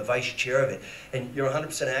 I'm the vice chair of it. And you're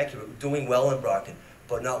 100% accurate. We're doing well in Brockton.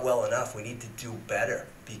 but not well enough. We need to do better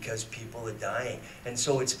because people are dying. And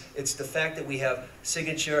so it's the fact that we have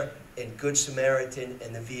Signature and Good Samaritan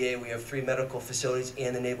and the VA, we have 3 medical facilities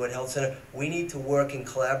and the Neighborhood Health Center. We need to work in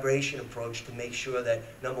collaboration approach to make sure that,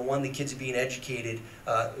 number one, the kids are being educated,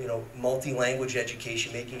 multi-language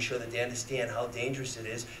education, making sure that they understand how dangerous it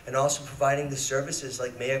is, and also providing the services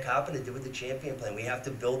like Mayor Carpenter did with the Champion Plan. We have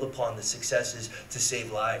to build upon the successes to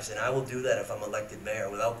save lives, and I will do that if I'm elected mayor,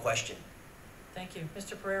 without question. Thank you.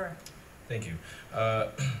 Mr. Pereira. Thank you.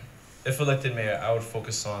 If elected mayor, I would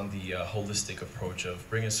focus on the holistic approach of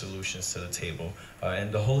bringing solutions to the table,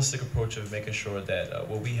 and the holistic approach of making sure that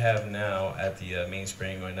what we have now at the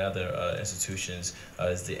Mainspring or in other institutions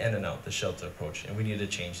is the in and out, the shelter approach, and we need to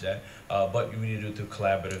change that, but we need to do it through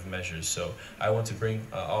collaborative measures. So I want to bring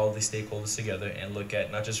all the stakeholders together and look at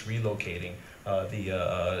not just relocating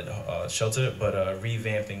the shelter, but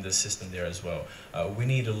revamping the system there as well. We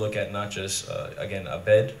need to look at not just, again, a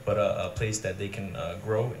bed, but a place that they can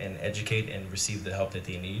grow and educate and receive the help that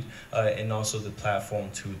they need, and also the platform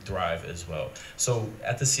to thrive as well. So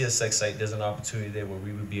at the CSX site, there's an opportunity there where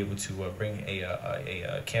we would be able to bring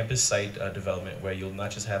a campus site development where you'll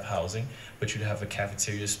not just have housing, but you'd have a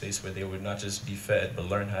cafeteria space where they would not just be fed, but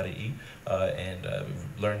learn how to eat and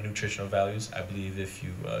learn nutritional values. I believe if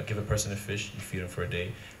you give a person a fish, you feed them for a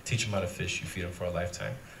day. Teach them how to fish, you feed them for a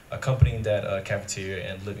lifetime. Accompanying that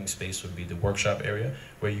cafeteria and living space would be the workshop area,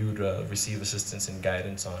 where you would receive assistance and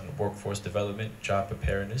guidance on workforce development, job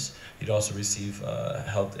preparedness. You'd also receive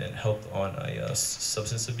help on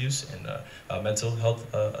substance abuse and mental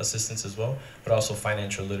health assistance as well, but also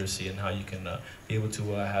financial literacy and how you can be able to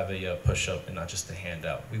have a push-up and not just a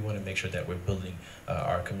handout. We want to make sure that we're building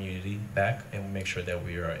our community back, and we make sure that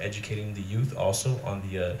we are educating the youth also on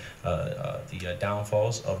the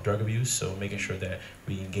downfalls of drug abuse, so making sure that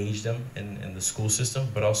we engage them in the school system,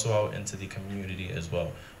 but also out into the community as well.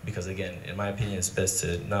 Because again, in my opinion, it's best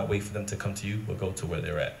to not wait for them to come to you, but go to where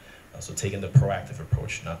they're at. So taking the proactive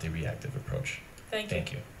approach, not the reactive approach.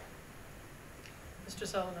 Thank you. Mr.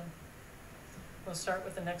 Sullivan, we'll start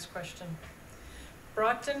with the next question.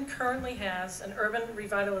 Brockton currently has an urban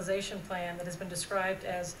revitalization plan that has been described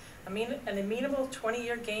as an amenable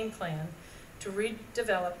 20-year game plan to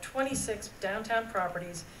redevelop 26 downtown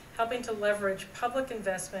properties, helping to leverage public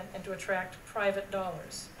investment and to attract private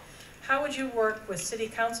dollars. How would you work with city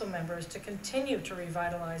council members to continue to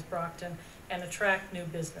revitalize Brockton and attract new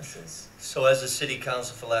businesses? So as a city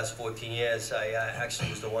council for the last 14 years, I actually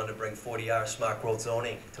was the one to bring 40-hour smart growth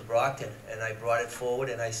zoning to Brockton, and I brought it forward,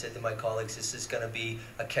 and I said to my colleagues, this is going to be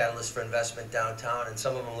a catalyst for investment downtown, and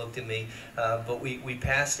some of them looked at me, but we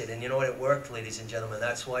passed it, and you know what, it worked, ladies and gentlemen.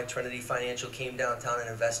 That's why Trinity Financial came downtown and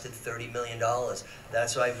invested $30 million.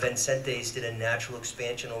 That's why Vincente's did a natural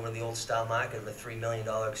expansion over the old style market of a $3 million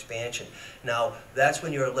expansion. Now, that's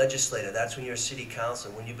when you're a legislator, that's when you're a city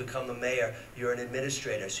councilor. When you become a mayor, you're an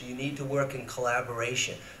administrator, so you need to work in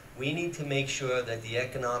collaboration. We need to make sure that the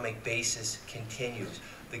economic basis continues.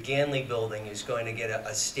 The Ganley building is going to get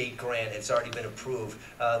a state grant. It's already been approved.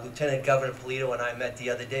 Lieutenant Governor Polito and I met the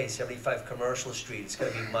other day, 75 Commercial Street. It's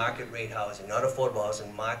going to be market rate housing, not affordable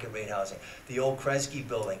housing, market rate housing. The old Kresge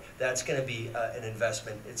building, that's going to be an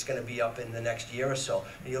investment. It's going to be up in the next year or so.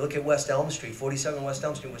 And you look at West Elm Street, 47 West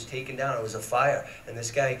Elm Street was taken down. It was a fire. And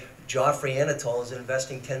this guy, Joffrey Anatole, is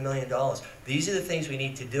investing $10 million. These are the things we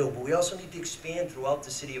need to do, but we also need to expand throughout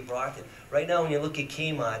the city of Brockton. Right now, when you look at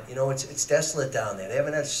Kmart, you know, it's desolate down there. They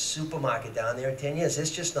haven't had a supermarket down there in 10 years. It's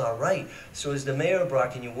just not right. So as the mayor of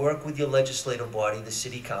Brockton, you work with your legislative body, the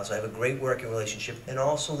city council. I have a great working relationship, and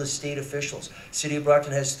also the state officials. City of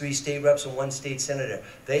Brockton has 3 state reps and 1 state senator.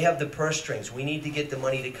 They have the purse strings. We need to get the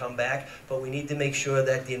money to come back, but we need to make sure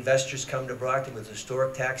that the investors come to Brockton with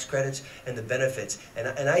historic tax credits and the benefits. And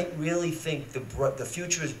I really think the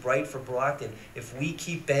future is bright for Brockton if we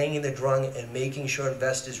keep banging the drum and making sure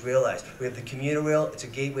investors realize we have the commuter rail, it's a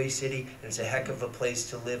gateway city, and it's a heck of a place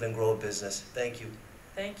to live and grow a business. Thank you.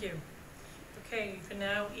 Thank you. Okay, you can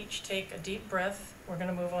now each take a deep breath. We're going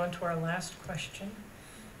to move on to our last question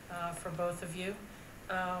for both of you.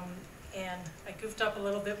 And I goofed up a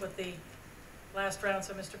little bit with the last round,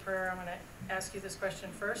 so Mr. Pereira, I'm going to ask you this question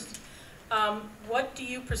first. What do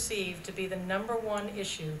you perceive to be the #1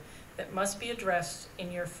 issue that must be addressed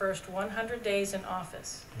in your first 100 days in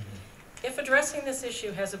office? If addressing this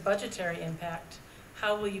issue has a budgetary impact,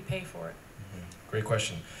 how will you pay for it? Great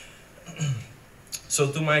question. So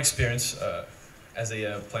through my experience, As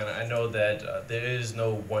a planner, I know that there is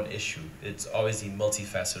no one issue. It's always a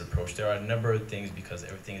multifaceted approach. There are a number of things because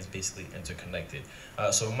everything is basically interconnected.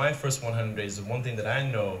 So in my first 100 days, the one thing that I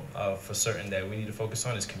know for certain that we need to focus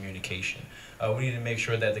on is communication. We need to make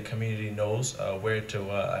sure that the community knows where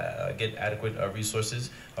to get adequate resources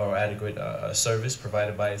or adequate service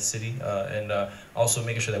provided by the city, and also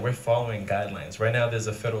making sure that we're following guidelines. Right now, there's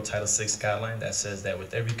a federal Title VI guideline that says that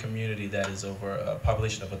with every community that is over a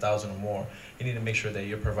population of 1,000 or more, you need to make sure that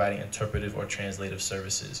you're providing interpretive or translative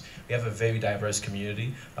services. We have a very diverse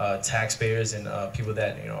community, taxpayers and people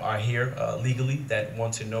that are here legally that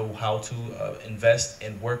want to know how to invest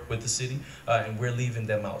and work with the city, and we're leaving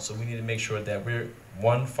them out. So we need to make sure that we're,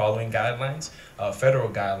 one, following guidelines, federal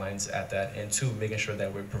guidelines at that, and two, making sure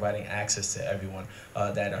that we're providing access to everyone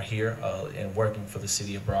that are here and working for the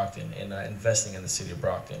city of Brockton and investing in the city of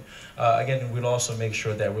Brockton. Again, we'll also make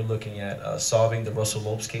sure that we're looking at solving the Russell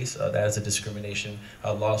Lopes case. That is a discrimination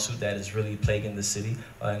lawsuit that is really plaguing the city,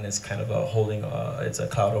 and it's kind of holding it's a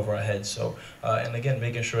cloud over our heads. So, and again,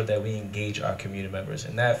 making sure that we engage our community members,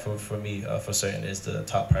 and that for me, for certain, is the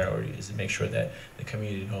top priority, is to make sure that the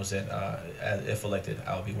community knows that if elected,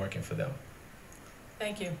 I'll be working for them.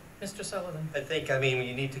 Thank you. Mr. Sullivan. I mean,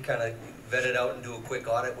 you need to kind of vet it out and do a quick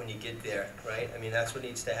audit when you get there, right? I mean, that's what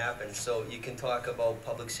needs to happen. So you can talk about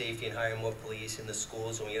public safety and hiring more police in the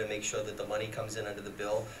schools, and we got to make sure that the money comes in under the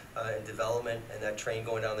bill, and development, and that train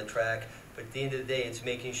going down the track. But at the end of the day, it's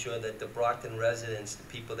making sure that the Brockton residents, the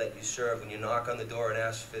people that you serve, when you knock on the door and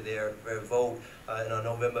ask for their vote, and on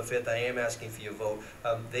November 5th, I am asking for your vote,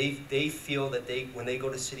 they feel that when they go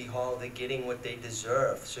to City Hall, they're getting what they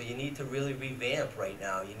deserve. So you need to really revamp right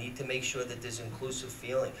now. You need to make sure that there's inclusive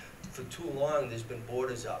feeling. For too long, there's been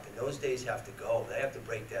borders up, and those days have to go. They have to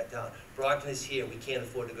break that down. Brockton is here. We can't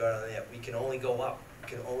afford to go down there. We can only go up.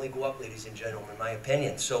 Can only go up, ladies and gentlemen, in my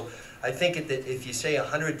opinion. So I think that if you say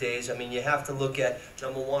 100 days, I mean, you have to look at,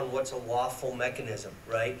 number one, what's a lawful mechanism,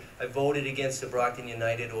 right? I voted against the Brockton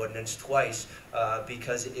United ordinance twice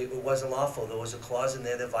because it wasn't lawful. There was a clause in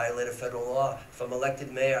there that violated federal law. If I'm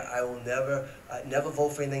elected mayor, I will never vote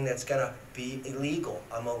for anything that's going to be illegal.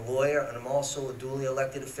 I'm a lawyer, and I'm also a duly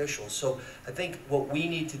elected official. So I think what we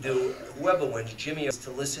need to do, whoever wins, Jimmy, is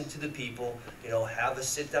to listen to the people, have a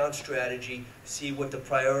sit-down strategy, see what the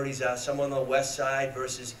priorities are, some on the west side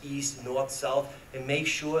versus east, north, south, and make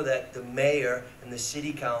sure that the mayor and the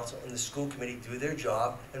city council and the school committee do their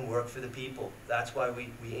job and work for the people. That's why we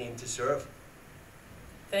aim to serve.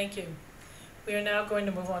 Thank you. We are now going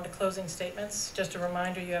to move on to closing statements. Just a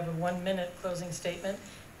reminder, you have a 1-minute closing statement,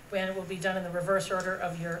 and it will be done in the reverse order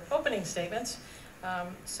of your opening statements.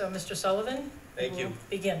 So, Mr. Sullivan, thank you.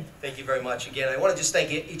 Begin. Thank you very much. Again, I want to just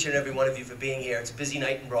thank each and every one of you for being here. It's a busy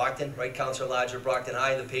night in Brockton, right, Councilor Lodge at Brockton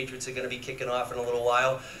High. The Patriots are going to be kicking off in a little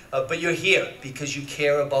while. But you're here because you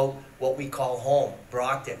care about what we call home,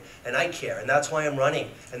 Brockton. And I care, and that's why I'm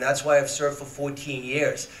running. And that's why I've served for 14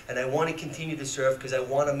 years. And I want to continue to serve because I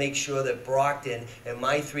want to make sure that Brockton and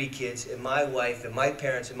my 3 kids and my wife and my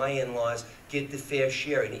parents and my in-laws get the fair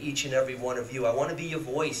share in each and every one of you. I want to be your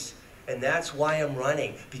voice. And that's why I'm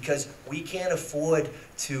running, because we can't afford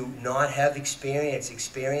to not have experience.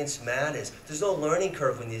 Experience matters. There's no learning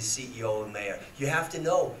curve when you're CEO and mayor. You have to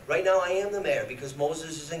know. Right now I am the mayor because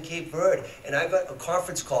Moses is in Cape Verde, and I've got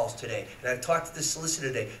conference calls today, and I've talked to the solicitor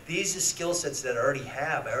today. These are skill sets that I already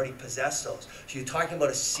have. I already possess those. So you're talking about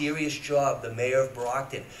a serious job, the mayor of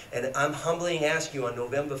Brockton. And I'm humbly asking you on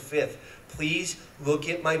November 5th, please look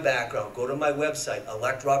at my background. Go to my website,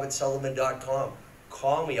 electrobertsullivan.com.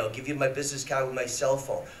 Call me. I'll give you my business card with my cell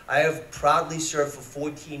phone. I have proudly served for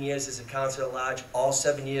 14 years as a councilor at large, all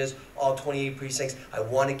 7 years, all 28 precincts. I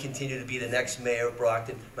want to continue to be the next mayor of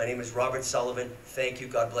Brockton. My name is Robert Sullivan. Thank you.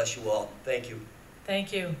 God bless you all. Thank you.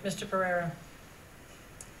 Thank you. Mr. Pereira.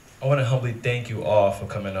 I want to humbly thank you all for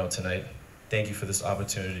coming out tonight. Thank you for this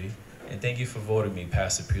opportunity, and thank you for voting me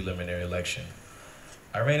past the preliminary election.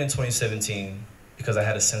 I ran in 2017 because I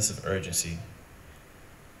had a sense of urgency.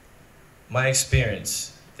 My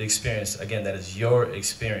experience, the experience, again, that is your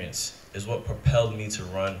experience, is what propelled me to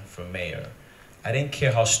run for mayor. I didn't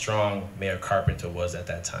care how strong Mayor Carpenter was at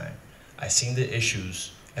that time. I seen the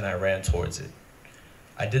issues and I ran towards it.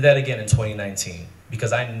 I did that again in 2019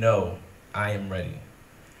 because I know I am ready.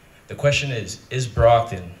 The question is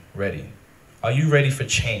Brockton ready? Are you ready for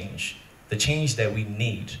change? The change that we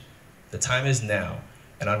need. The time is now.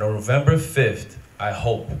 And on November 5th, I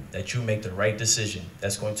hope that you make the right decision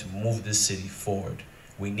that's going to move this city forward.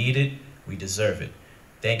 We need it. We deserve it.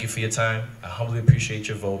 Thank you for your time. I humbly appreciate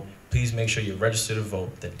your vote. Please make sure you register to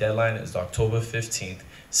vote. The deadline is October 15th,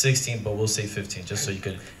 16th, but we'll say 15th just so you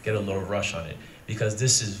can get a little rush on it. because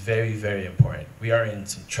this is very, very important. We are in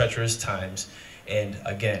some treacherous times, and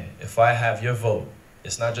again, if I have your vote,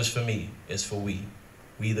 it's not just for me, it's for we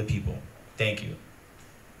the people. Thank you.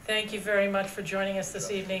 Thank you very much for joining us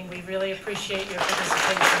this evening. We really appreciate your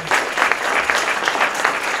participation.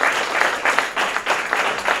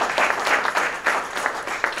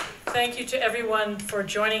 Thank you to everyone for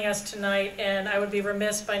joining us tonight, and I would be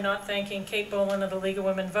remiss by not thanking Kate Boland of the League of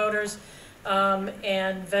Women Voters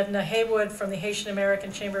and Vedna Haywood from the Haitian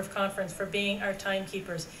American Chamber of Conference for being our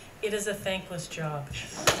timekeepers. It is a thankless job.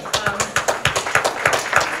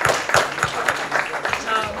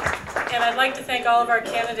 And I'd like to thank all of our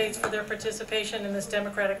candidates for their participation in this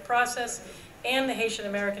democratic process, and the Haitian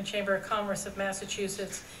American Chamber of Commerce of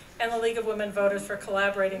Massachusetts and the League of Women Voters for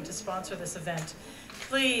collaborating to sponsor this event.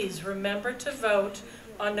 Please remember to vote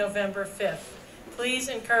on November 5th. Please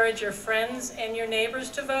encourage your friends and your neighbors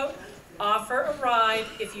to vote. Offer a ride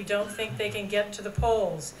if you don't think they can get to the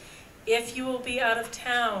polls. If you will be out of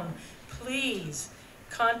town, please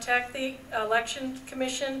contact the Election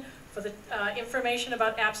Commission for the information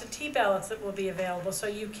about absentee ballots that will be available so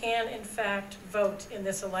you can, in fact, vote in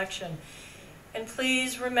this election. And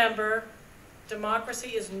please remember, democracy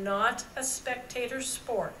is not a spectator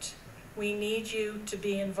sport. We need you to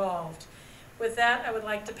be involved. With that, I would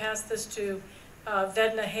like to pass this to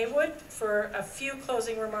Vedna Haywood for a few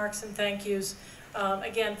closing remarks and thank yous.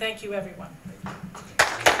 Again, thank you, everyone.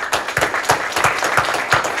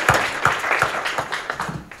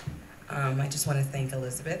 I just want to thank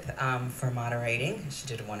Elizabeth for moderating. She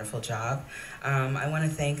did a wonderful job. I want to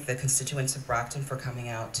thank the constituents of Brockton for coming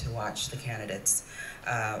out to watch the candidates.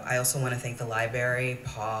 I also want to thank the library,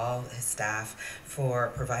 Paul, his staff,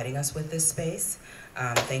 for providing us with this space.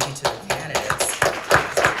 Thank you to the candidates.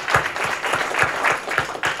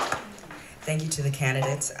 Thank you to the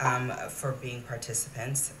candidates for being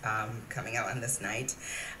participants, coming out on this night.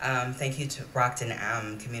 Thank you to Brockton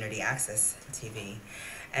Community Access TV.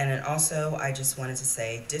 And also, I just wanted to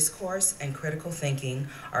say, discourse and critical thinking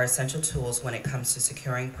are essential tools when it comes to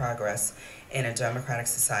securing progress in a democratic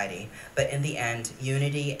society. But in the end,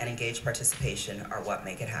 unity and engaged participation are what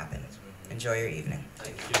make it happen. Enjoy your evening.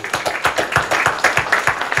 Thank you.